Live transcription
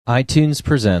iTunes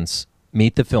presents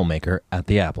Meet the Filmmaker at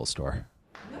the Apple Store.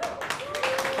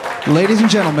 Ladies and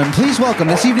gentlemen, please welcome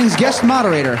this evening's guest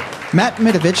moderator, Matt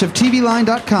Midovich of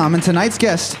TVLine.com, and tonight's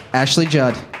guest, Ashley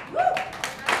Judd.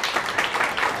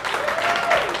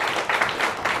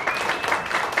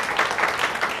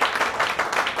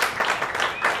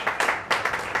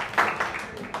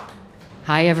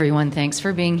 Hi, everyone. Thanks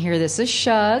for being here. This is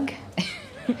Shug.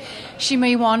 She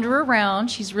may wander around.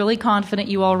 She's really confident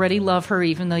you already love her,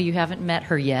 even though you haven't met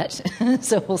her yet.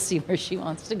 So we'll see where she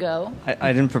wants to go.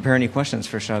 I didn't prepare any questions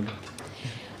for Shug.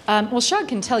 Well, Shug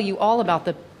can tell you all about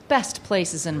the best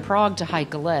places in Prague to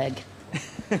hike a leg.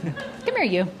 Come here,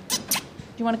 you. Do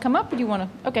you want to come up, or do you want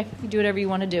to? Okay, you do whatever you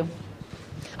want to do.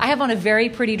 I have on a very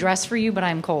pretty dress for you, but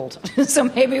I'm cold. So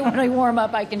maybe when I warm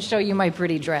up, I can show you my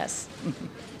pretty dress.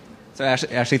 So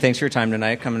Ashley, thanks for your time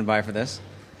tonight, coming by for this.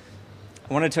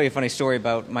 I want to tell you a funny story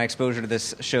about my exposure to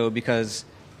this show because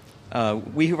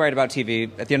we who write about TV,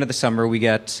 at the end of the summer, we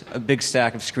get a big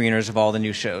stack of screeners of all the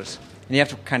new shows. And you have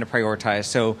to kind of prioritize.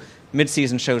 So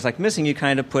mid-season shows like Missing, you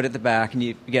kind of put at the back and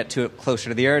you get to it closer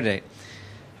to the air date.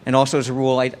 And also as a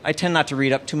rule, I tend not to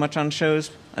read up too much on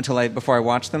shows before I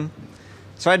watch them.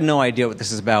 So I had no idea what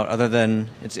this is about other than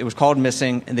it was called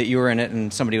Missing and that you were in it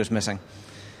and somebody was missing.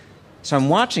 So I'm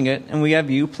watching it, and we have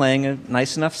you playing a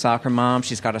nice enough soccer mom.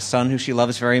 She's got a son who she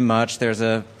loves very much. There's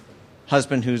a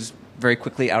husband who's very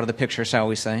quickly out of the picture, shall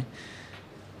we say.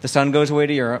 The son goes away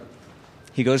to Europe.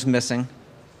 He goes missing.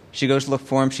 She goes to look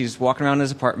for him. She's walking around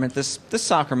his apartment. This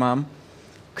soccer mom,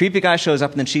 creepy guy shows up,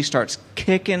 and then she starts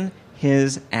kicking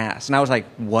his ass. And I was like,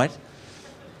 what?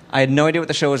 I had no idea what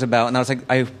the show was about, and I was like,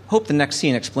 I hope the next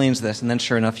scene explains this. And then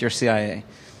sure enough, you're CIA.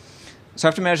 So I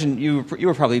have to imagine you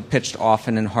were probably pitched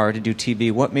often and hard to do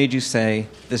TV. What made you say,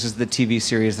 this is the TV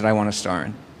series that I want to star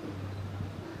in?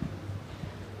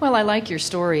 Well, I like your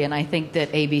story, and I think that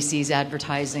ABC's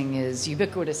advertising is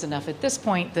ubiquitous enough at this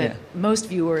point that most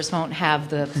viewers won't have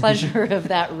the pleasure of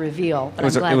that reveal. But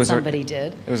I'm glad somebody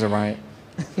did. It was a riot.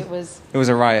 It was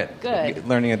a riot. Good.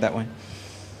 Learning it that way.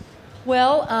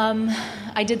 Well,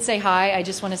 I did say hi. I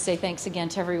just want to say thanks again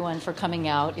to everyone for coming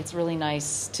out. It's really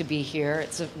nice to be here.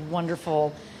 It's a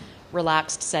wonderful,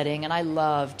 relaxed setting, and I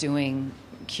love doing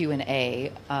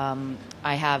Q&A.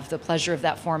 I have the pleasure of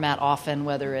that format often,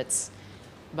 whether it's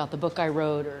about the book I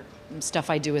wrote or stuff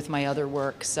I do with my other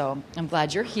work. So I'm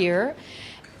glad you're here,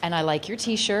 and I like your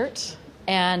T-shirt.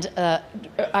 And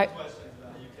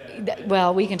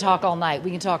well, we can talk all night.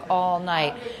 We can talk all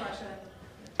night.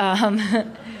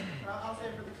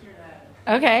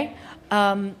 Okay.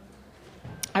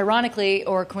 Ironically,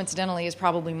 or coincidentally, is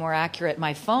probably more accurate,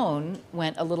 my phone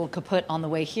went a little kaput on the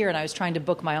way here, and I was trying to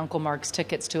book my Uncle Mark's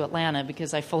tickets to Atlanta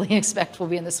because I fully expect we'll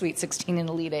be in the Sweet 16 in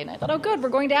Elite 8. And I thought, oh, good, we're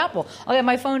going to Apple. I'll get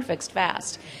my phone fixed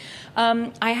fast.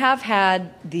 I've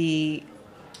had the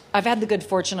good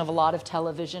fortune of a lot of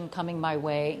television coming my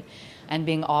way and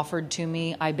being offered to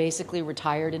me. I basically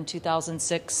retired in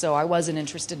 2006, so I wasn't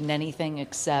interested in anything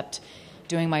except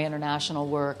doing my international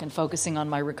work and focusing on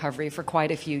my recovery for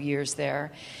quite a few years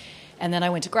there. And then I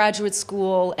went to graduate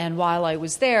school, and while I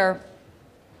was there,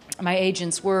 my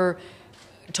agents were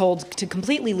told to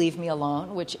completely leave me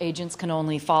alone, which agents can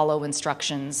only follow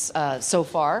instructions so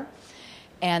far.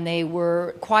 And they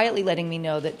were quietly letting me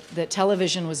know that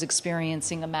television was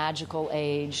experiencing a magical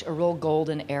age, a real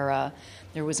golden era.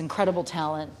 There was incredible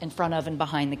talent in front of and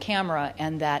behind the camera,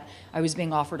 and that I was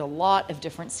being offered a lot of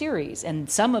different series. And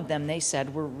some of them, they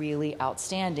said, were really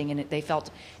outstanding, and they felt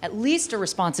at least a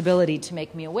responsibility to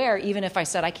make me aware, even if I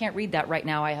said, I can't read that right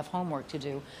now, I have homework to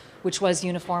do, which was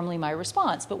uniformly my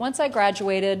response. But once I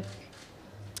graduated,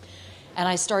 and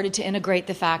I started to integrate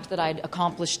the fact that I'd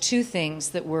accomplished two things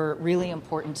that were really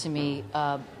important to me,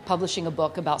 publishing a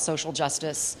book about social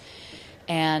justice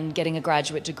and getting a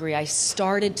graduate degree, I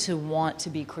started to want to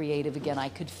be creative again. I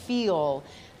could feel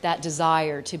that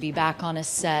desire to be back on a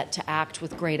set, to act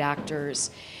with great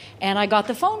actors. And I got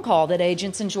the phone call that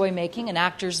agents enjoy making and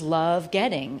actors love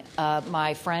getting.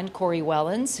 My friend Corey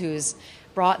Wellens, who's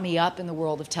brought me up in the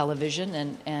world of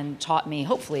television and taught me,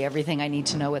 hopefully, everything I need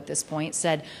to know at this point,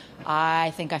 said,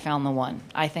 I think I found the one.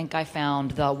 I think I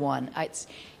found the one.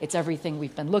 It's everything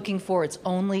we've been looking for. It's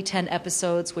only 10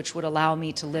 episodes, which would allow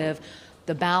me to live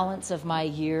the balance of my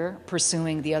year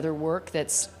pursuing the other work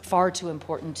that's far too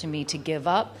important to me to give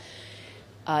up.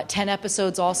 10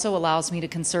 episodes also allows me to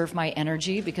conserve my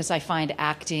energy because I find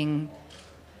acting,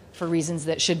 for reasons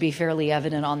that should be fairly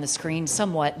evident on the screen,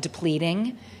 somewhat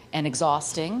depleting and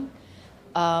exhausting.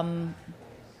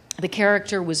 The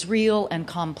character was real and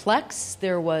complex.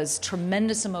 There was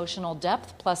tremendous emotional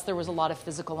depth, plus there was a lot of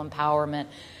physical empowerment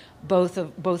both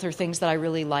are things that I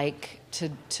really like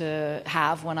to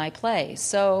have when I play.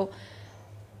 So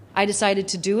I decided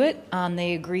to do it.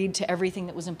 They agreed to everything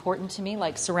that was important to me,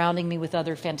 like surrounding me with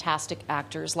other fantastic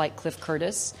actors like Cliff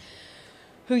Curtis,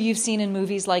 who you've seen in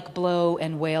movies like Blow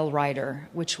and Whale Rider,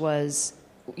 which was,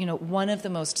 one of the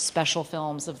most special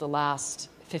films of the last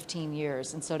 15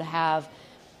 years. And so to have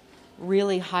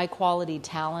really high-quality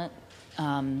talent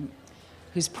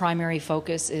whose primary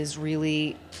focus is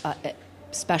really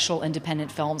special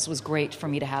independent films was great for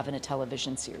me to have in a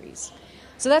television series.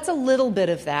 So that's a little bit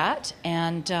of that,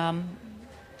 and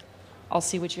I'll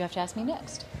see what you have to ask me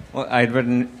next. Well, I read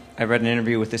an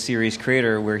interview with the series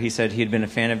creator where he said he had been a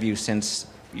fan of you since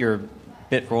your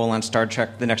bit role on Star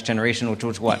Trek The Next Generation, which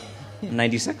was what,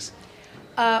 96?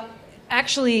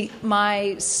 Actually,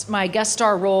 my guest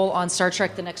star role on Star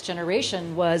Trek The Next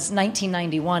Generation was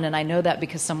 1991, and I know that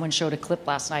because someone showed a clip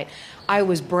last night. I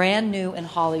was brand new in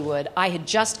Hollywood. I had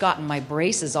just gotten my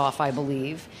braces off, I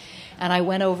believe, and I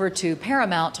went over to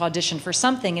Paramount to audition for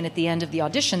something, and at the end of the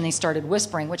audition, they started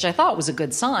whispering, which I thought was a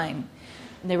good sign.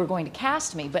 And they were going to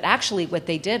cast me, but actually what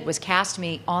they did was cast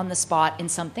me on the spot in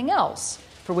something else,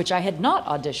 for which I had not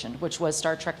auditioned, which was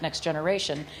Star Trek Next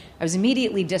Generation. I was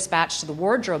immediately dispatched to the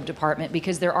wardrobe department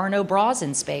because there are no bras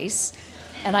in space,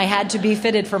 and I had to be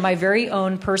fitted for my very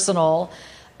own personal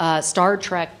Star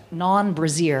Trek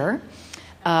non-brassiere,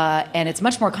 and it's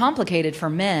much more complicated for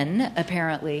men,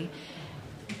 apparently.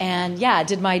 And yeah,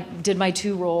 did my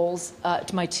 2 roles,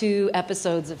 my 2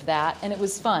 episodes of that, and it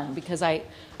was fun because I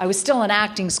was still in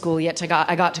acting school, yet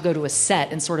I got to go to a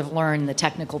set and sort of learn the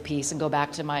technical piece and go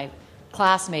back to my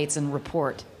classmates and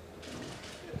report.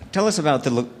 Tell us about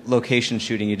the location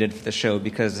shooting you did for the show,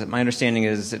 because my understanding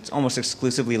is it's almost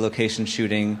exclusively location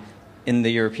shooting in the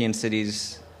European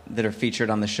cities that are featured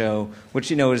on the show, which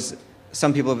is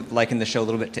some people liken the show a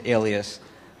little bit to Alias,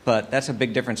 but that's a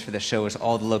big difference for the show is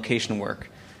all the location work.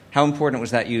 How important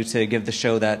was that to give the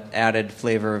show that added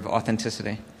flavor of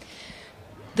authenticity?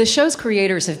 The show's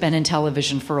creators have been in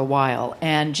television for a while,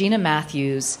 and Gina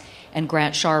Matthews and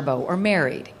Grant Sharbow are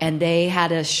married, and they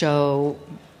had a show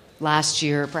last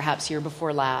year, perhaps year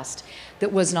before last,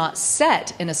 that was not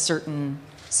set in a certain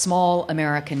small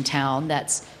American town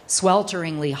that's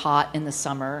swelteringly hot in the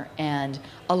summer and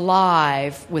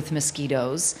alive with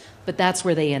mosquitoes, but that's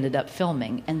where they ended up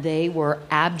filming, and they were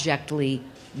abjectly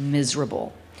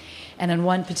miserable. And on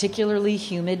one particularly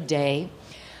humid day,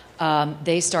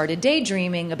 they started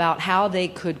daydreaming about how they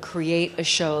could create a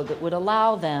show that would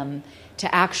allow them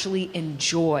to actually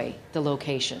enjoy the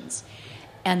locations.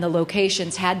 And the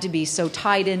locations had to be so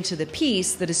tied into the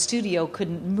piece that a studio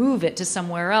couldn't move it to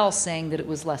somewhere else, saying that it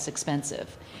was less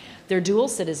expensive. They're dual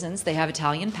citizens, they have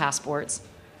Italian passports,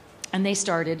 and they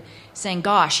started saying,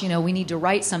 gosh, we need to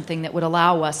write something that would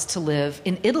allow us to live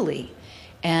in Italy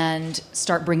and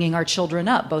start bringing our children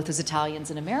up, both as Italians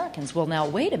and Americans. Well, now,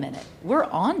 wait a minute. We're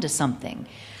on to something.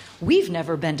 We've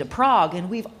never been to Prague, and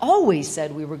we've always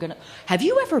said we were going to... Have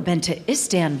you ever been to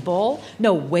Istanbul?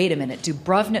 No, wait a minute.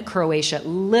 Dubrovnik, Croatia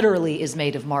literally is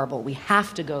made of marble. We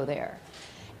have to go there.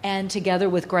 And together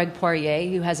with Greg Poirier,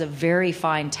 who has a very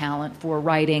fine talent for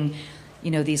writing,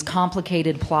 these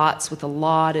complicated plots with a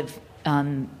lot of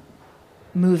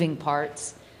moving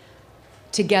parts,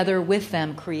 together with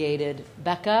them created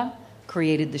Becca,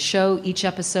 created the show. Each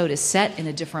episode is set in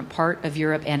a different part of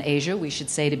Europe and Asia, we should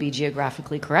say, to be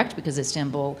geographically correct, because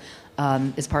Istanbul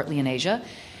is partly in Asia.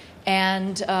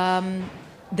 And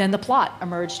then the plot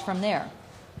emerged from there.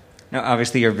 Now,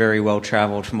 obviously, you're very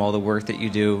well-traveled from all the work that you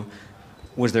do.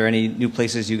 Was there any new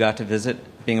places you got to visit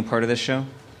being a part of this show?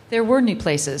 There were new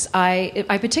places. I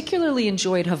particularly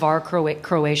enjoyed Hvar,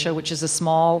 Croatia, which is a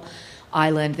small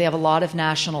island. They have a lot of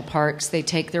national parks. They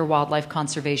take their wildlife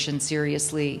conservation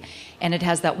seriously, and it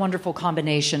has that wonderful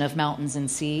combination of mountains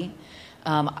and sea.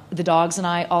 The dogs and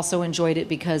I also enjoyed it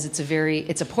because it's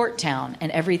a port town, and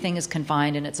everything is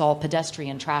confined, and it's all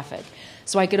pedestrian traffic.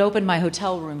 So I could open my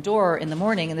hotel room door in the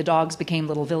morning, and the dogs became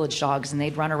little village dogs, and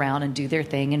they'd run around and do their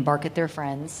thing and bark at their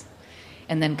friends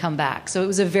and then come back. So it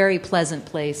was a very pleasant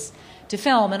place to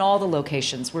film, and all the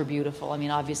locations were beautiful. I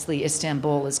mean, obviously,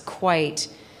 Istanbul is quite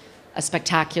a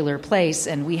spectacular place,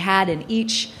 and we had in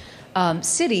each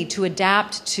city to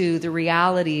adapt to the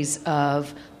realities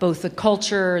of both the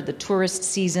culture, the tourist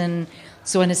season.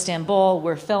 So in Istanbul,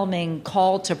 we're filming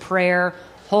Call to Prayer,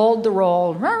 hold the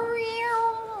roll,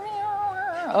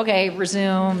 okay,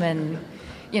 resume, and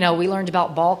we learned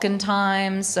about Balkan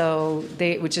time,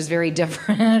 which is very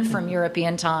different from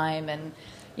European time, and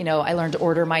I learned to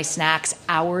order my snacks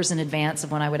hours in advance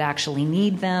of when I would actually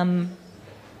need them.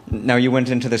 Now, you went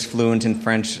into this fluent in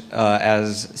French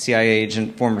as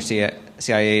former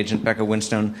CIA agent Becca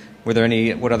Winstone. Were there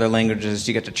any? What other languages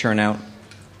do you get to churn out?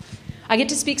 I get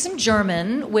to speak some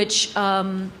German, which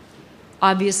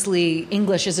obviously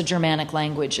English is a Germanic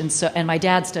language, and my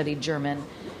dad studied German.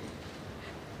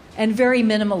 And very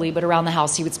minimally, but around the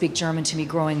house, he would speak German to me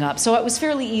growing up. So it was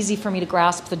fairly easy for me to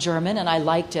grasp the German, and I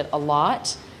liked it a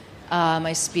lot.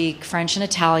 I speak French and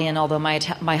Italian, although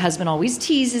my husband always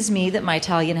teases me that my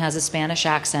Italian has a Spanish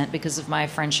accent because of my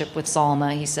friendship with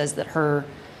Salma. He says that her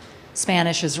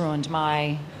Spanish has ruined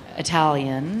my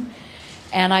Italian.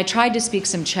 And I tried to speak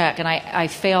some Czech, and I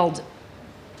failed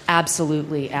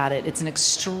absolutely at it. It's an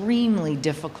extremely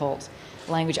difficult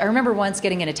language. I remember once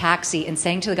getting in a taxi and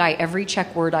saying to the guy every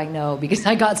Czech word I know because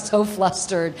I got so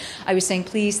flustered. I was saying,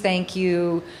 please, thank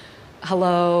you,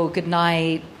 hello, good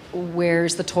night,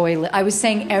 where's the toilet? I was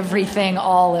saying everything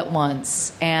all at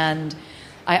once. And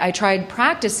I tried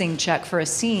practicing Czech for a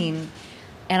scene,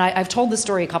 and I've told the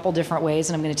story a couple different ways,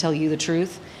 and I'm going to tell you the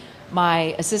truth.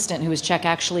 My assistant, who was Czech,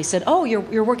 actually said, oh,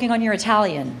 you're working on your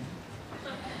Italian.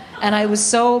 And I was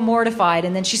so mortified.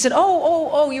 And then she said,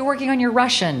 oh, you're working on your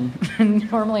Russian.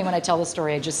 Normally when I tell the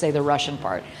story, I just say the Russian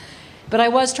part. But I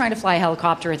was trying to fly a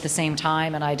helicopter at the same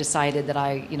time, and I decided that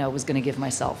I was going to give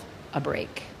myself a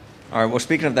break. All right, well,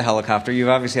 speaking of the helicopter, you've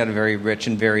obviously had a very rich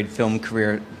and varied film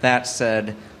career. That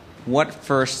said, what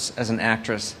firsts as an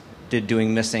actress did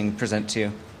Doing Missing present to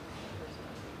you?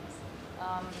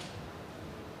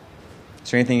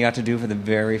 Is there anything you got to do for the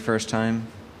very first time?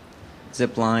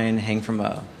 Zip line, hang from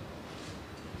a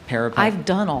parapet? I've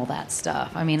done all that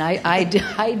stuff. I mean, I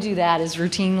do that as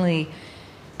routinely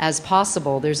as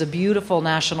possible. There's a beautiful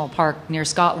national park near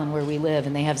Scotland where we live,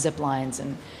 and they have zip lines.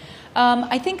 And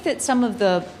I think that some of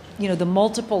the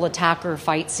multiple attacker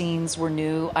fight scenes were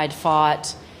new. I'd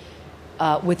fought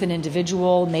with an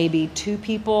individual, maybe two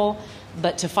people,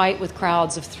 but to fight with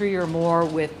crowds of three or more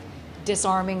with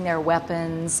disarming their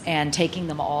weapons and taking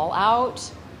them all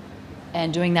out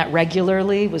and doing that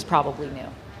regularly was probably new.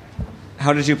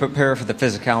 How did you prepare for the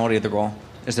physicality of the role?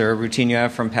 Is there a routine you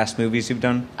have from past movies you've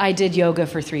done? I did yoga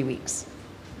for 3 weeks.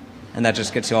 And that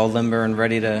just gets you all limber and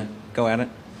ready to go at it?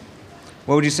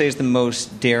 What would you say is the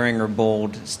most daring or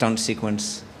bold stunt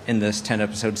sequence in this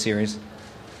 10-episode series?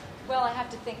 Well, I have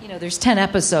to think, there's 10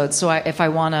 episodes, so if I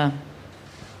want to...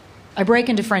 I break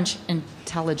into French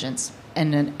intelligence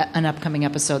in an upcoming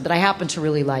episode that I happen to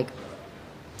really like.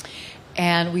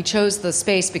 And we chose the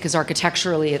space because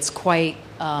architecturally it's quite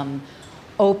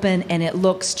open, and it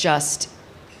looks just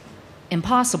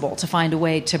impossible to find a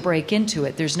way to break into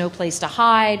it. There's no place to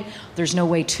hide. There's no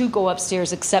way to go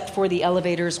upstairs except for the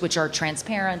elevators, which are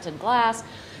transparent and glass.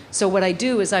 So what I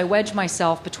do is I wedge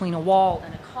myself between a wall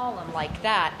and a column like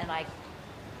that, and I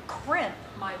crimp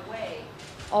my way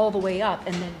all the way up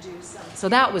and then do some. So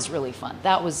that was really fun.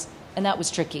 That was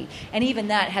tricky. And even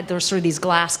that had sort of these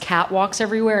glass catwalks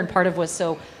everywhere, and part of what's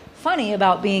so funny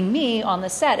about being me on the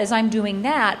set is I'm doing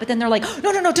that, but then they're like,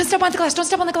 no, don't step on the glass, don't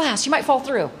step on the glass, you might fall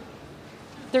through.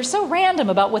 They're so random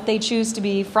about what they choose to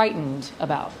be frightened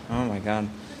about. Oh, my God.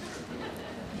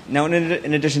 Now,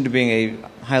 in addition to being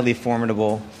a highly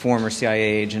formidable former CIA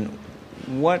agent,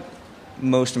 what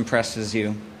most impresses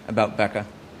you about Becca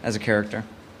as a character?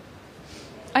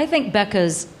 I think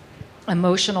Becca's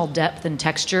emotional depth and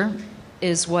texture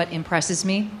is what impresses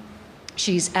me.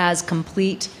 She's as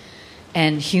complete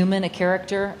and human a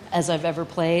character as I've ever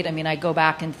played. I mean, I go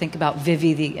back and think about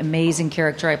Vivi, the amazing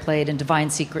character I played in Divine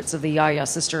Secrets of the Yaya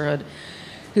Sisterhood,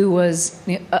 who was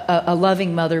a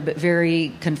loving mother but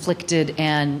very conflicted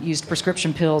and used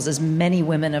prescription pills, as many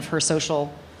women of her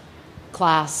social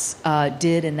class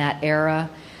did in that era.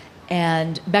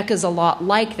 And Becca's a lot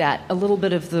like that, a little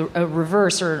bit of the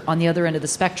reverse, or on the other end of the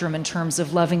spectrum, in terms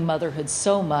of loving motherhood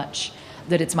so much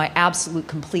that it's my absolute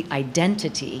complete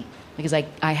identity, because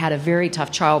I had a very tough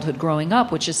childhood growing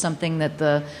up, which is something that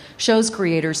the show's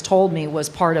creators told me was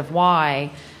part of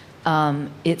why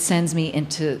it sends me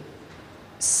into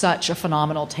such a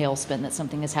phenomenal tailspin that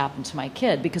something has happened to my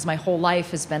kid, because my whole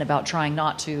life has been about trying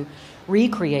not to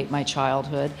recreate my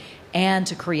childhood and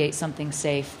to create something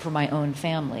safe for my own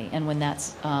family. And when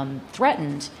that's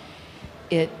threatened,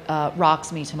 it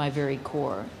rocks me to my very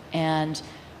core. And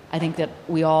I think that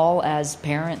we all, as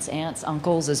parents, aunts,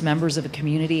 uncles, as members of a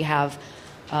community, have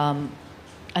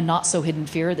a not-so-hidden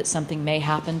fear that something may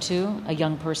happen to a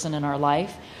young person in our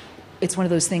life. It's one of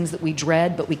those things that we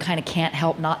dread, but we kind of can't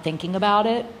help not thinking about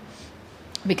it,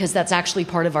 because that's actually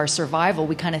part of our survival.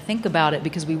 We kind of think about it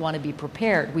because we want to be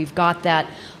prepared. We've got that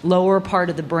lower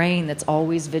part of the brain that's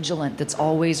always vigilant, that's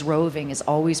always roving, is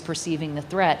always perceiving the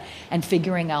threat and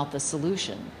figuring out the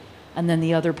solution. And then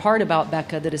the other part about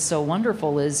Becca that is so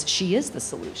wonderful is she is the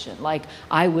solution. Like,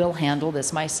 I will handle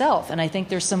this myself. And I think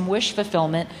there's some wish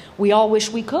fulfillment. We all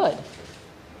wish we could.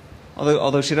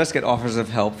 Although she does get offers of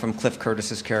help from Cliff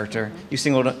Curtis's character. You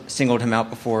singled him out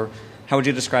before. How would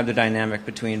you describe the dynamic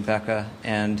between Becca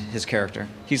and his character?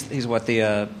 He's what,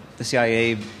 the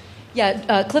CIA...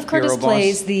 Yeah, Cliff Curtis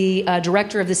plays the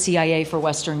director of the CIA for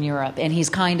Western Europe, and he's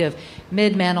kind of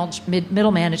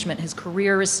middle management. His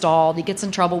career is stalled. He gets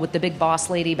in trouble with the big boss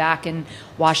lady back in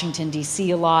Washington,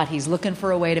 D.C. a lot. He's looking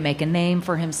for a way to make a name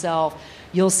for himself.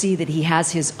 You'll see that he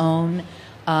has his own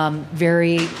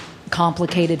very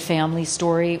complicated family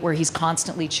story where he's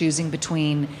constantly choosing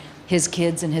between his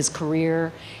kids and his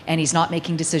career, and he's not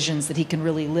making decisions that he can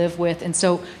really live with. And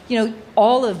so,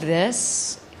 all of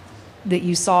this that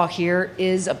you saw here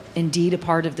is indeed a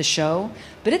part of the show,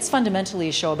 but it's fundamentally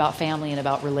a show about family and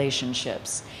about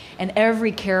relationships. And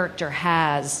every character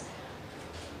has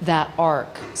that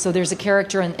arc. So there's a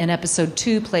character in episode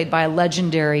 2 played by a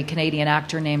legendary Canadian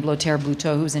actor named Lothaire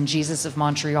Bluteau, who's in Jesus of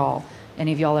Montreal.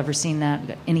 Any of y'all ever seen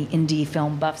that? Any indie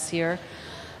film buffs here?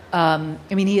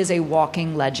 He is a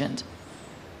walking legend.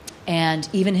 And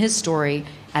even his story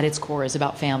at its core is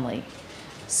about family.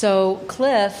 So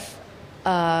Cliff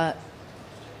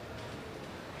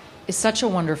is such a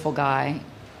wonderful guy.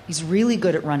 He's really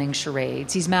good at running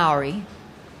charades. He's Maori,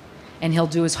 and he'll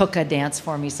do his hookah dance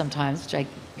for me sometimes, which I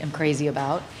am crazy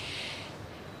about.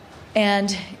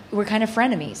 And we're kind of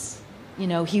frenemies.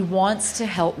 He wants to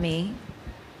help me,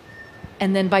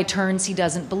 and then by turns he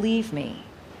doesn't believe me.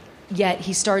 Yet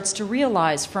he starts to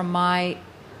realize from my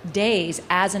days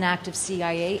as an active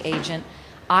CIA agent,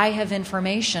 I have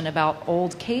information about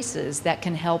old cases that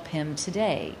can help him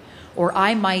today. Or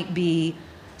I might be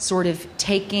sort of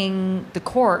taking the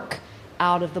cork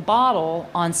out of the bottle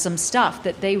on some stuff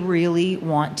that they really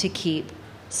want to keep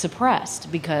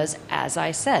suppressed. Because, as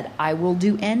I said, I will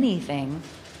do anything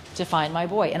to find my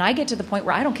boy. And I get to the point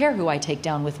where I don't care who I take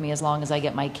down with me as long as I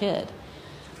get my kid.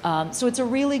 So it's a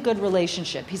really good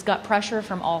relationship. He's got pressure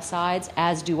from all sides,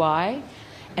 as do I.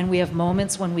 And we have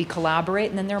moments when we collaborate,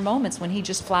 and then there are moments when he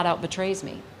just flat out betrays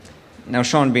me. Now,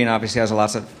 Sean Bean obviously has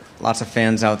lots of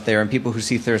fans out there, and people who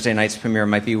see Thursday night's premiere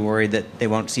might be worried that they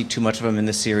won't see too much of him in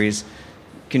this series.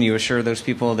 Can you assure those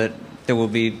people that there will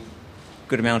be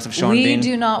good amounts of Sean Bean? We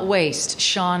do not waste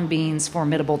Sean Bean's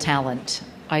formidable talent,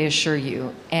 I assure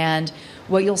you. And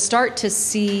what you'll start to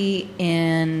see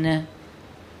in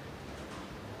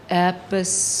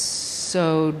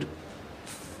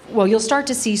you'll start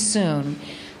to see soon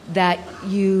that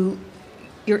you're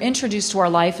introduced to our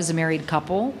life as a married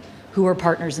couple who are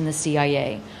partners in the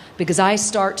CIA. Because I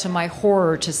start, to my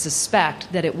horror, to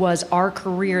suspect that it was our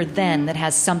career then that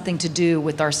has something to do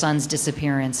with our son's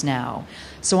disappearance now.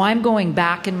 So I'm going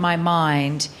back in my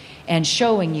mind and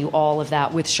showing you all of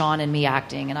that with Sean and me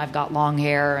acting. And I've got long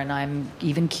hair, and I'm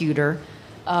even cuter.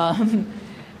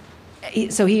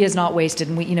 So he is not wasted.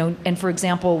 And and for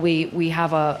example, we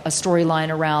have a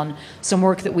storyline around some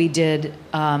work that we did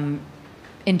in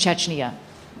Chechnya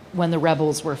when the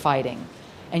rebels were fighting.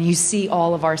 And you see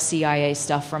all of our CIA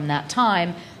stuff from that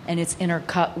time, and it's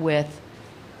intercut with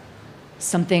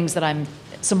some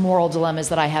moral dilemmas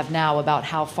that I have now about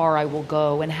how far I will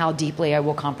go and how deeply I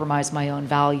will compromise my own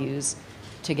values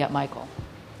to get Michael.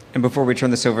 And before we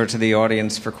turn this over to the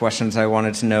audience for questions, I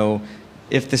wanted to know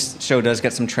if this show does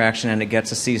get some traction and it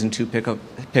gets a season 2 pick up,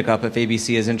 if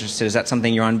ABC is interested. Is that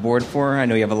something you're on board for? I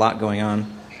know you have a lot going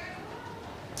on.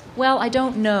 Well, I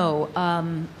don't know.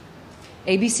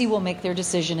 ABC will make their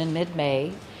decision in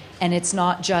mid-May, and it's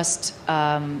not just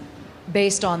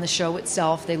based on the show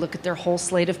itself. They look at their whole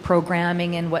slate of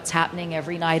programming and what's happening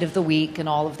every night of the week and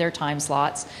all of their time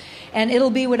slots. And it'll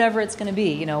be whatever it's going to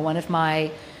be. One of my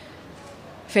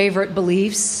favorite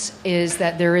beliefs is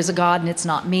that there is a God and it's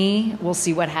not me. We'll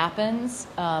see what happens.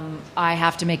 I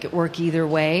have to make it work either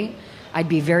way. I'd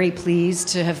be very pleased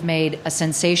to have made a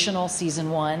sensational season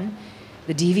 1.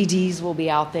 The DVDs will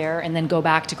be out there, and then go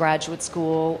back to graduate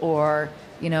school or,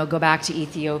 go back to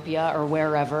Ethiopia or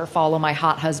wherever, follow my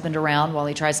hot husband around while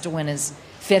he tries to win his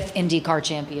 5th IndyCar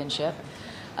championship,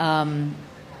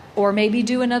 or maybe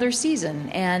do another season.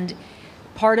 And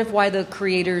part of why the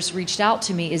creators reached out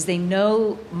to me is they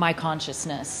know my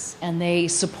consciousness, and they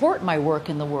support my work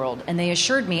in the world. And they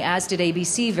assured me, as did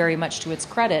ABC very much to its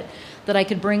credit, that I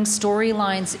could bring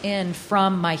storylines in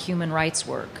from my human rights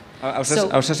work. I was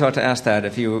just about to ask that,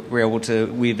 if you were able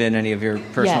to weave in any of your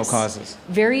personal causes.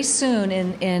 Very soon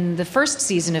in the first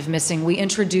season of Missing, we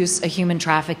introduce a human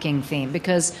trafficking theme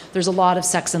because there's a lot of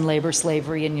sex and labor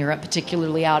slavery in Europe,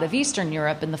 particularly out of Eastern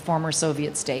Europe and the former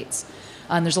Soviet states.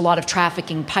 There's a lot of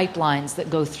trafficking pipelines that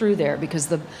go through there because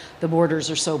the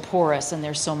borders are so porous and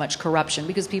there's so much corruption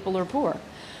because people are poor.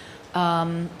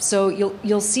 So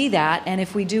you'll see that, and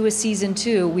if we do a season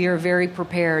 2, we are very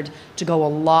prepared to go a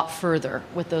lot further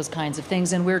with those kinds of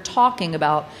things. And we're talking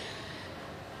about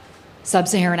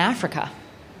Sub-Saharan Africa.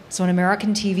 So an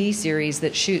American TV series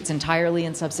that shoots entirely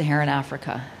in Sub-Saharan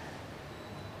Africa.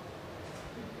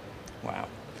 Wow.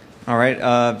 All right.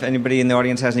 If anybody in the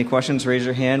audience has any questions, raise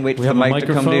your hand. Wait for the mic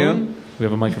to come to you. We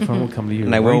have a microphone. We'll come to you.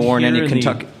 And I will warn any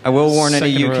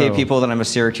second UK row. people that I'm a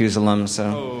Syracuse alum.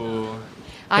 So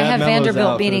I have That melo's Vanderbilt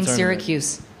out for the beating tournament.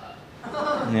 Syracuse.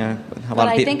 yeah, a lot But of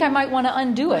I people. think I might want to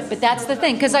undo it. But that's the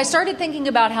thing. Because I started thinking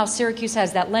about how Syracuse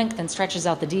has that length and stretches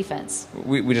out the defense.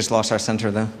 We just lost our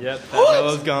center though. Yep, that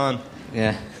melo's gone.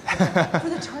 Yeah. For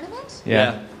the tournament?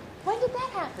 Yeah. When did that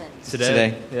happen?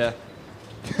 Today. Yeah.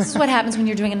 This is what happens when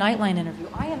you're doing a Nightline interview.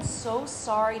 I am so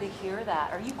sorry to hear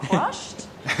that. Are you crushed?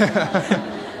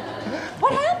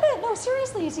 What happened? No,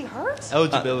 seriously, is he hurt?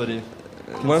 Eligibility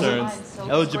What was it? concerns. I'm so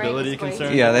Eligibility great, it's great.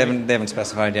 concerns. Yeah, they haven't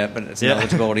specified yet, but it's an Yeah.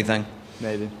 eligibility thing.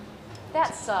 Maybe.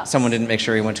 That sucks. Someone didn't make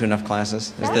sure he went to enough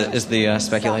classes. Is the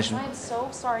speculation? I'm so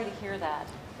sorry to hear that.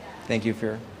 Thank you for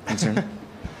your concern. All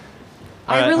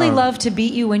I right, really love to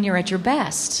beat you when you're at your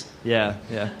best. Yeah,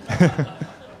 yeah.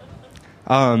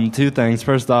 2 things.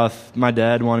 First off, my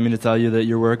dad wanted me to tell you that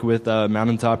your work with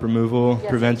mountaintop removal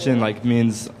prevention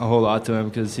means a whole lot to him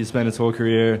because he spent his whole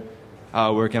career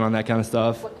working on that kind of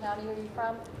stuff. What county are you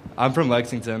from? I'm from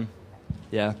Lexington.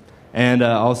 Yeah. And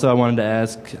also I wanted to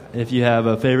ask if you have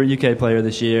a favorite UK player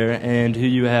this year and who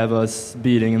you have us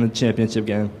beating in the championship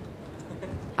game.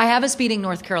 I have us beating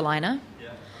North Carolina.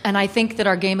 And I think that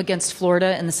our game against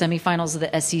Florida in the semifinals of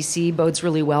the SEC bodes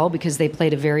really well because they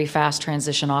played a very fast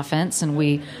transition offense, and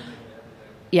we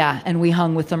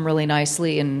hung with them really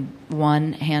nicely and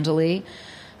won handily.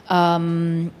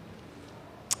 Favorite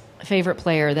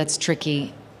player, that's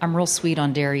tricky. I'm real sweet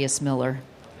on Darius Miller.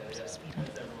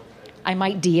 I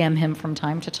might DM him from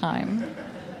time to time.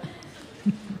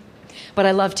 But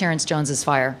I love Terrence Jones's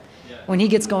fire. When he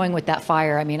gets going with that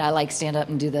fire, I stand up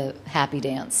and do the happy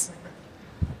dance.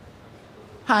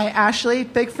 Hi, Ashley.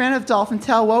 Big fan of Dolphin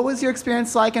Tale. What was your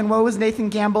experience like, and what was Nathan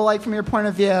Gamble like from your point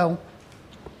of view?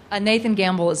 Nathan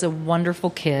Gamble is a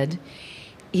wonderful kid.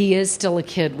 He is still a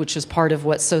kid, which is part of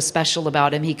what's so special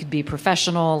about him. He could be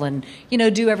professional and,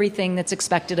 do everything that's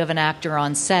expected of an actor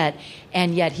on set,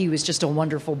 and yet he was just a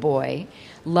wonderful boy.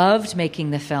 Loved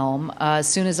making the film. As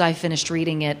soon as I finished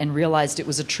reading it and realized it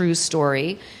was a true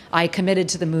story, I committed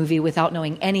to the movie without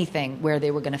knowing anything, where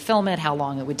they were going to film it, how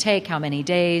long it would take, how many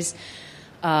days.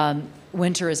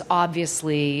 Winter is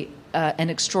obviously an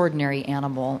extraordinary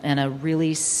animal and a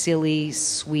really silly,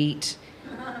 sweet,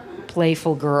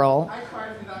 playful girl. I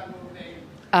cried through that movie.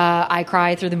 I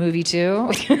cry through the movie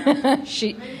too. Made me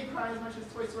cry as much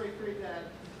as Toy Story 3 did.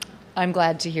 I'm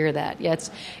glad to hear that. Yeah,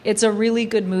 it's a really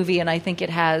good movie, and I think it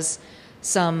has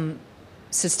some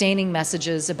sustaining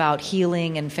messages about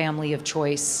healing and family of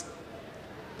choice.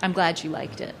 I'm glad you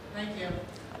liked it. Thank you.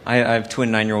 I have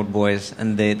twin 9-year-old boys,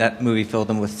 and that movie filled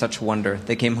them with such wonder.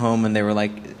 They came home and they were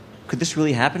like, "Could this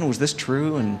really happen? Was this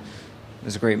true?" And it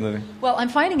was a great movie. Well, I'm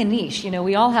finding a niche.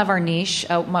 We all have our niche.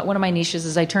 One of my niches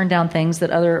is I turn down things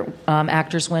that other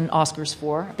actors win Oscars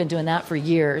for. I've been doing that for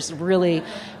years, really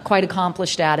quite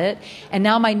accomplished at it. And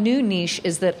now my new niche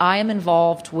is that I am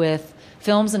involved with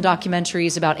films and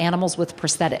documentaries about animals with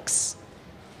prosthetics.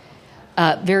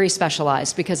 Very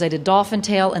specialized, because I did Dolphin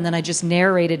Tale, and then I just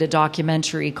narrated a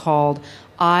documentary called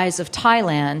Eyes of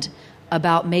Thailand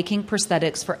about making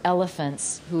prosthetics for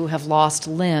elephants who have lost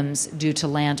limbs due to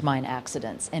landmine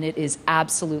accidents. And it is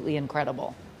absolutely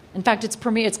incredible. In fact,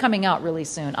 it's coming out really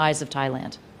soon, Eyes of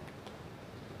Thailand.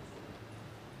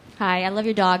 Hi, I love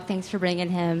your dog. Thanks for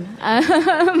bringing him.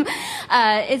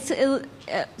 It's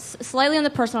slightly on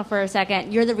the personal for a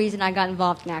second. You're the reason I got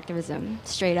involved in activism,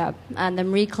 straight up. The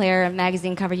Marie Claire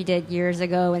magazine cover you did years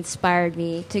ago inspired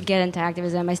me to get into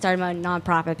activism. I started my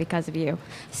nonprofit because of you.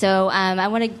 So I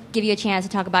want to give you a chance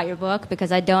to talk about your book,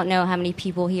 because I don't know how many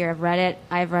people here have read it.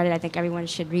 I've read it. I think everyone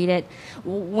should read it.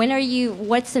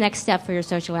 What's the next step for your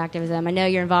social activism? I know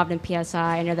you're involved in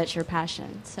PSI. I know that's your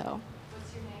passion. So.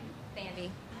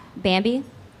 Bambi?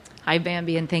 Hi,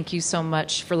 Bambi, and thank you so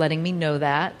much for letting me know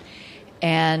that.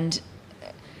 And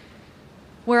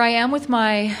where I am with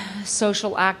my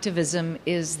social activism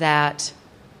is that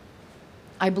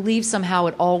I believe somehow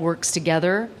it all works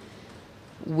together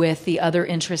with the other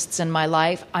interests in my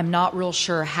life. I'm not real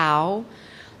sure how,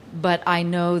 but I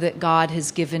know that God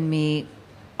has given me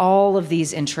all of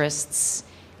these interests,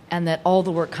 and that all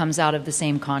the work comes out of the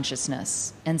same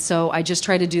consciousness. And so I just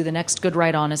try to do the next good,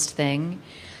 right, honest thing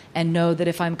and know that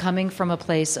if I'm coming from a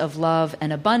place of love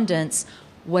and abundance,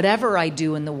 whatever I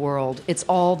do in the world, it's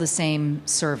all the same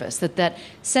service. That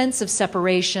sense of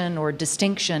separation or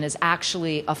distinction is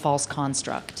actually a false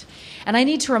construct. And I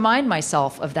need to remind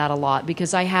myself of that a lot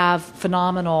because I have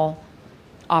phenomenal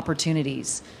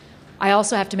opportunities. I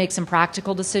also have to make some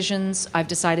practical decisions. I've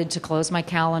decided to close my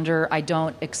calendar. I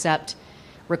don't accept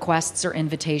requests or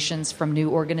invitations from new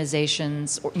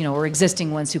organizations or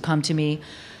existing ones who come to me,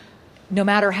 no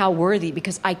matter how worthy,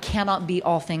 because I cannot be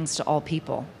all things to all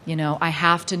people. I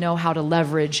have to know how to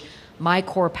leverage my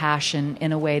core passion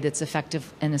in a way that's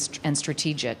effective and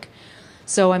strategic.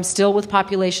 So I'm still with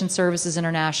Population Services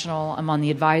International. I'm on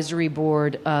the advisory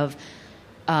board of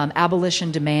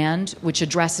Abolition Demand, which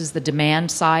addresses the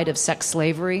demand side of sex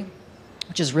slavery,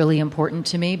 which is really important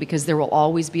to me because there will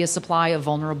always be a supply of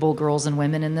vulnerable girls and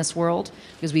women in this world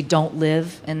because we don't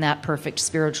live in that perfect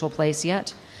spiritual place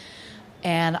yet.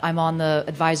 And I'm on the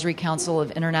Advisory Council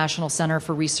of International Center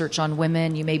for Research on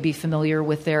Women. You may be familiar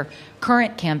with their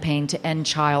current campaign to end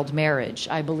child marriage.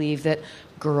 I believe that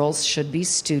girls should be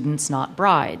students, not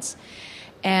brides.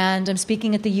 And I'm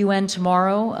speaking at the UN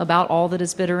tomorrow about all that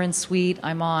is bitter and sweet.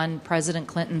 I'm on President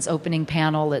Clinton's opening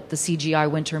panel at the CGI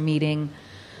winter meeting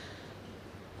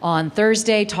on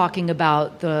Thursday, talking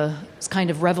about the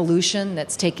kind of revolution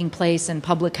that's taking place in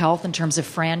public health in terms of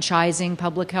franchising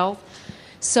public health.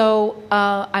 So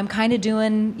I'm kind of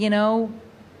doing,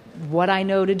 what I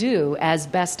know to do as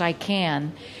best I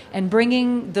can, and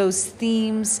bringing those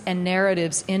themes and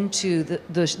narratives into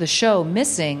the show,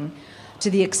 Missing, to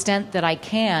the extent that I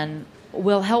can,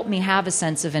 will help me have a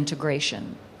sense of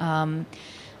integration.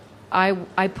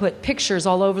 I put pictures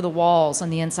all over the walls on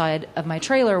the inside of my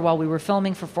trailer while we were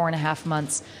filming for 4.5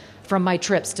 months from my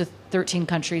trips to 13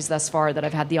 countries thus far that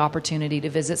I've had the opportunity to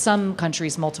visit, some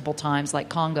countries multiple times, like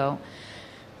Congo.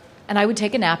 And I would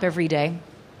take a nap every day,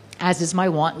 as is my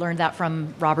wont. Learned that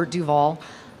from Robert Duvall.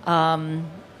 And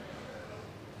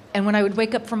when I would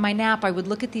wake up from my nap, I would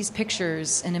look at these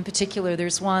pictures, and in particular,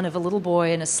 there's one of a little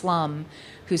boy in a slum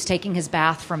who's taking his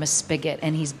bath from a spigot,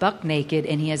 and he's buck naked,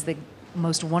 and he has the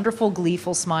most wonderful,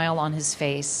 gleeful smile on his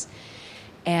face.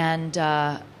 And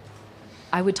I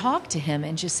would talk to him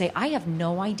and just say, I have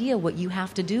no idea what you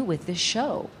have to do with this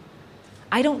show.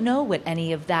 I don't know what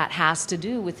any of that has to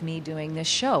do with me doing this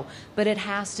show, but it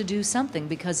has to do something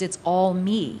because it's all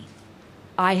me.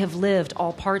 I have lived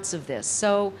all parts of this.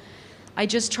 So I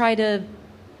just try to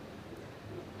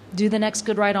do the next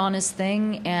good, right, honest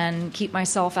thing and keep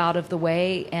myself out of the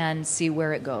way and see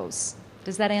where it goes.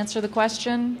 Does that answer the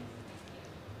question?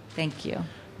 Thank you.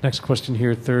 Next question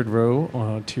here, third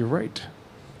row to your right.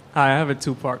 Hi, I have a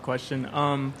two-part question.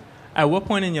 At what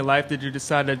point in your life did you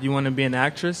decide that you want to be an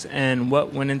actress, and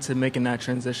what went into making that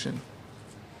transition?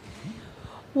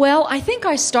 Well, I think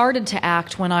I started to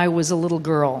act when I was a little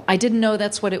girl. I didn't know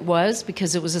that's what it was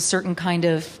because it was a certain kind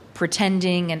of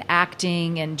pretending and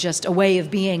acting and just a way of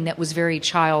being that was very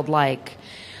childlike.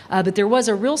 But there was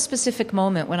a real specific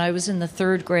moment when I was in the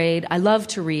 3rd grade. I loved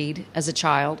to read as a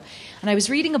child. And I was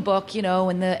reading a book,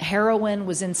 and the heroine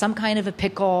was in some kind of a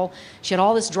pickle. She had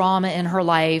all this drama in her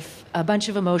life, a bunch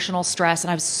of emotional stress,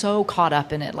 and I was so caught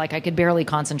up in it, like I could barely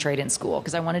concentrate in school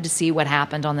because I wanted to see what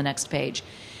happened on the next page.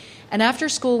 And after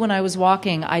school, when I was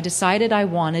walking, I decided I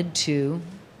wanted to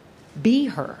be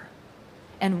her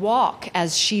and walk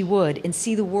as she would and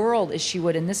see the world as she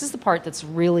would. And this is the part that's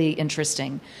really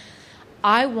interesting.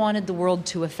 I wanted the world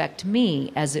to affect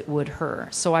me as it would her.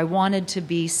 So I wanted to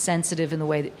be sensitive in the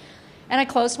way that... And I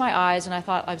closed my eyes and I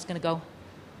thought I was going to go,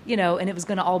 and it was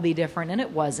going to all be different. And it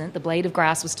wasn't. The blade of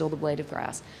grass was still the blade of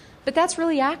grass. But that's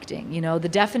really acting. The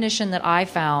definition that I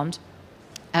found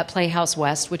at Playhouse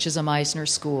West, which is a Meisner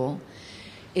school,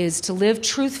 is to live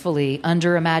truthfully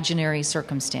under imaginary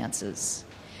circumstances.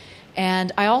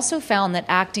 And I also found that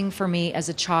acting for me as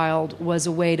a child was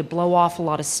a way to blow off a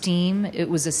lot of steam. It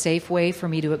was a safe way for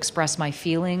me to express my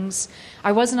feelings.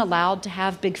 I wasn't allowed to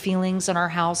have big feelings in our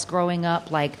house growing up,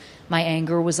 like my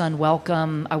anger was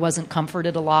unwelcome. I wasn't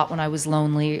comforted a lot when I was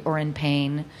lonely or in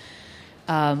pain.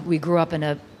 We grew up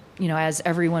in as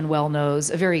everyone well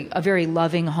knows, a very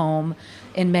loving home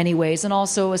in many ways, and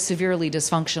also a severely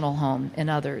dysfunctional home in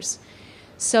others.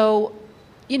 So,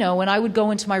 when I would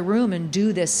go into my room and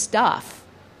do this stuff,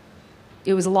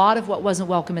 it was a lot of what wasn't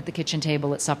welcome at the kitchen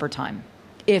table at supper time,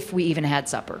 if we even had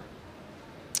supper.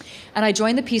 And I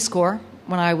joined the Peace Corps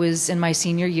when I was in my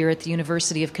senior year at the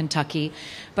University of Kentucky,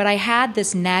 but I had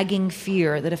this nagging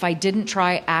fear that if I didn't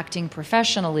try acting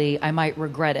professionally, I might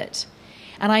regret it.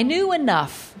 And I knew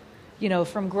enough,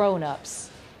 from grown-ups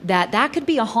that could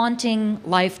be a haunting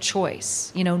life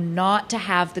choice, not to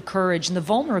have the courage and the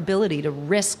vulnerability to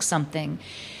risk something.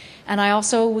 And I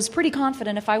also was pretty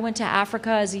confident if I went to Africa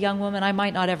as a young woman, I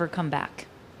might not ever come back.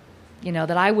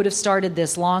 That I would have started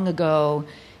this long ago,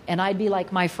 and I'd be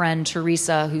like my friend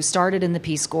Teresa, who started in the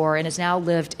Peace Corps and has now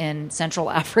lived in Central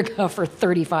Africa for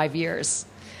 35 years.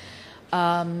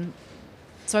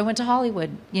 So I went to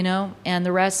Hollywood, and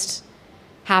the rest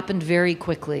happened very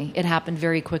quickly. It happened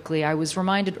very quickly. I was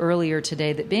reminded earlier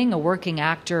today that being a working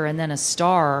actor and then a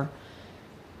star,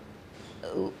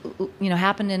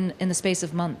 happened in the space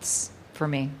of months for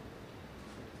me.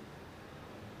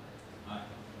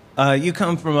 You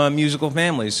come from a musical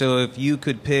family, so if you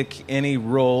could pick any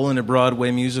role in a Broadway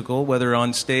musical, whether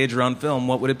on stage or on film,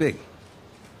 what would it be?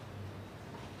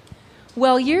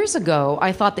 Well, years ago,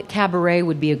 I thought that Cabaret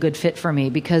would be a good fit for me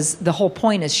because the whole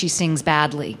point is she sings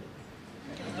badly.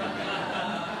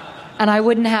 And I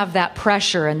wouldn't have that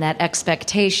pressure and that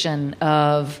expectation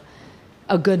of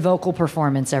a good vocal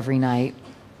performance every night.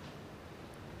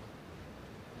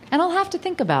 And I'll have to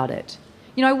think about it.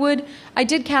 I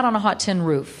did Cat on a Hot Tin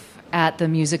Roof at the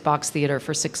Music Box Theater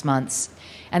for 6 months,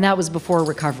 and that was before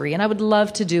recovery. And I would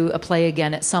love to do a play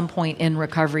again at some point in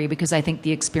recovery because I think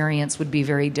the experience would be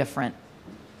very different.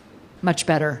 Much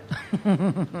better.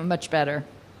 Much better.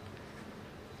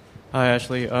 Hi,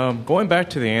 Ashley. Going back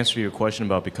to the answer to your question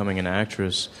about becoming an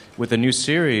actress, with the new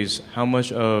series, how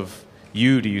much of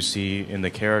you do you see in the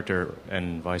character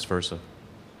and vice versa?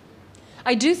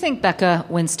 I do think Becca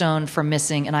Winstone from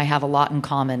Missing and I have a lot in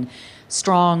common.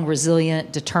 Strong,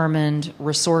 resilient, determined,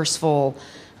 resourceful,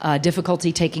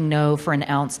 difficulty taking no for an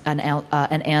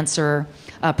answer,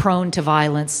 prone to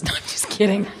violence. No, I'm just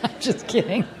kidding. I'm just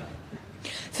kidding.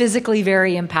 Physically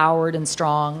very empowered and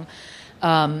strong.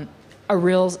 A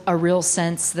real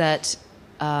sense that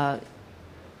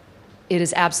it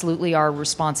is absolutely our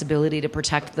responsibility to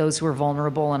protect those who are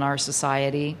vulnerable in our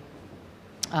society.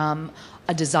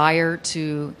 A desire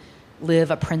to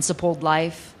live a principled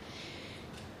life.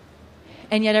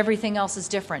 And yet everything else is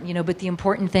different, but the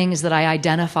important thing is that I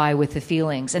identify with the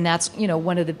feelings. And that's,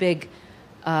 one of the big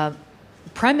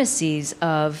premises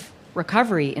of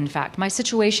recovery, in fact. My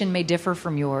situation may differ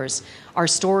from yours. Our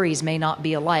stories may not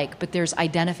be alike, but there's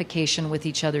identification with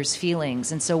each other's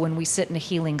feelings. And so when we sit in a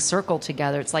healing circle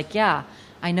together, it's like, yeah,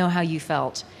 I know how you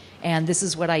felt. And this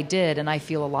is what I did, and I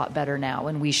feel a lot better now.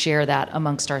 And we share that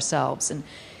amongst ourselves. And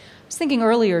I was thinking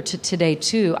earlier today,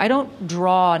 too, I don't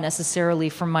draw necessarily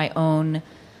from my own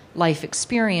life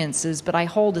experiences, but I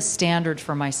hold a standard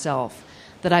for myself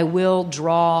that I will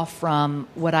draw from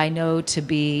what I know to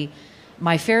be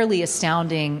my fairly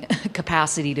astounding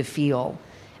capacity to feel.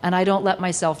 And I don't let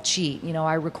myself cheat.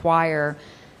 I require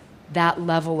that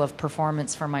level of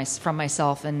performance from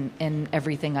myself in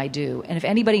everything I do. And if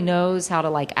anybody knows how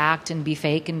to act and be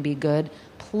fake and be good,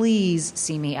 please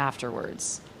see me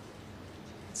afterwards.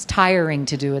 It's tiring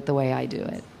to do it the way I do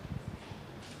it.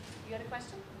 You had a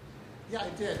question? Yeah, I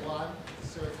did. Well, I'm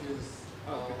Syracuse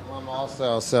alum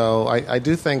also. So I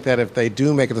do think that if they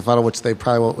do make it to the final, which they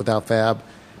probably won't without Fab,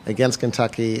 against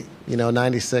Kentucky,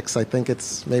 96, I think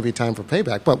it's maybe time for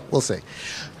payback, but we'll see.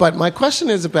 But my question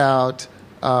is about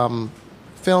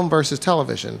film versus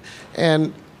television.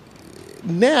 And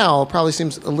now it probably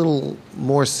seems a little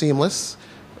more seamless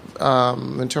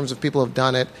in terms of people have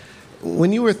done it.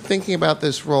 When you were thinking about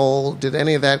this role, did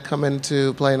any of that come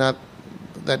into play? Not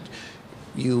that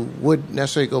you would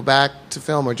necessarily go back to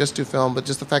film or just do film, but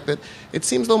just the fact that it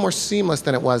seems a little more seamless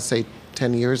than it was, say,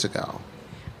 10 years ago.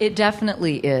 It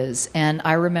definitely is. And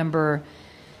I remember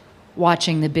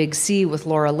watching The Big C with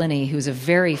Laura Linney, who's a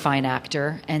very fine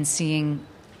actor, and seeing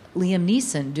Liam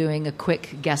Neeson doing a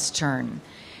quick guest turn.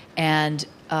 And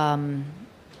Toni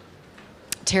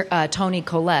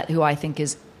Collette, who I think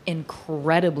is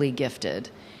incredibly gifted,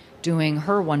 doing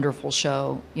her wonderful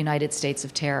show, United States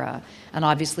of Terra. And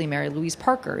obviously Mary Louise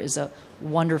Parker is a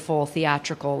wonderful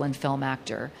theatrical and film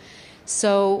actor.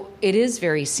 So it is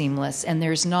very seamless, and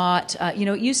there's not,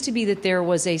 it used to be that there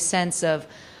was a sense of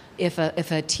if a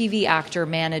TV actor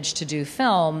managed to do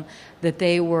film, that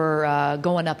they were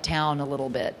going uptown a little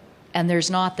bit, and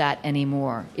there's not that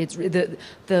anymore. It's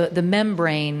the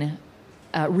membrane,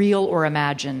 real or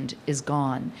imagined, is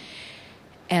gone.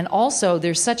 And also,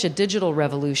 there's such a digital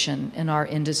revolution in our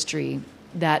industry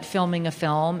that filming a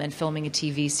film and filming a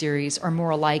TV series are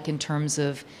more alike in terms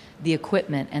of the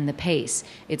equipment and the pace.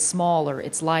 It's smaller,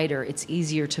 it's lighter, it's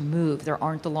easier to move. There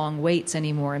aren't the long waits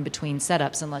anymore in between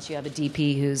setups unless you have a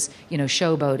DP who's,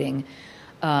 showboating.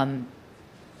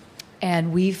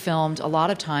 And we filmed a lot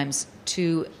of times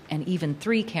 2 and even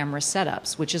 3 camera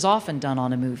setups, which is often done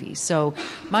on a movie. So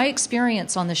my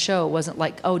experience on the show wasn't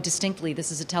like, oh, distinctly,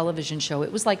 this is a television show.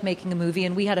 It was like making a movie,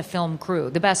 and we had a film crew,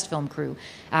 the best film crew,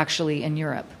 actually, in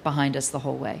Europe behind us the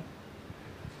whole way.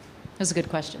 That was a good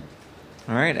question.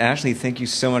 All right, Ashley, thank you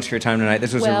so much for your time tonight.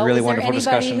 This was a really wonderful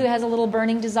discussion. Is there anybody who has a little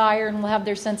burning desire and will have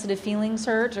their sensitive feelings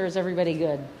hurt, or is everybody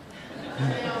good?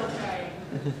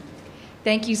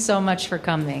 Thank you so much for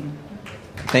coming.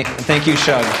 Thank you,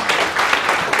 Shug.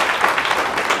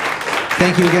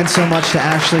 Thank you again so much to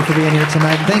Ashley for being here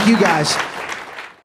tonight. Thank you, guys.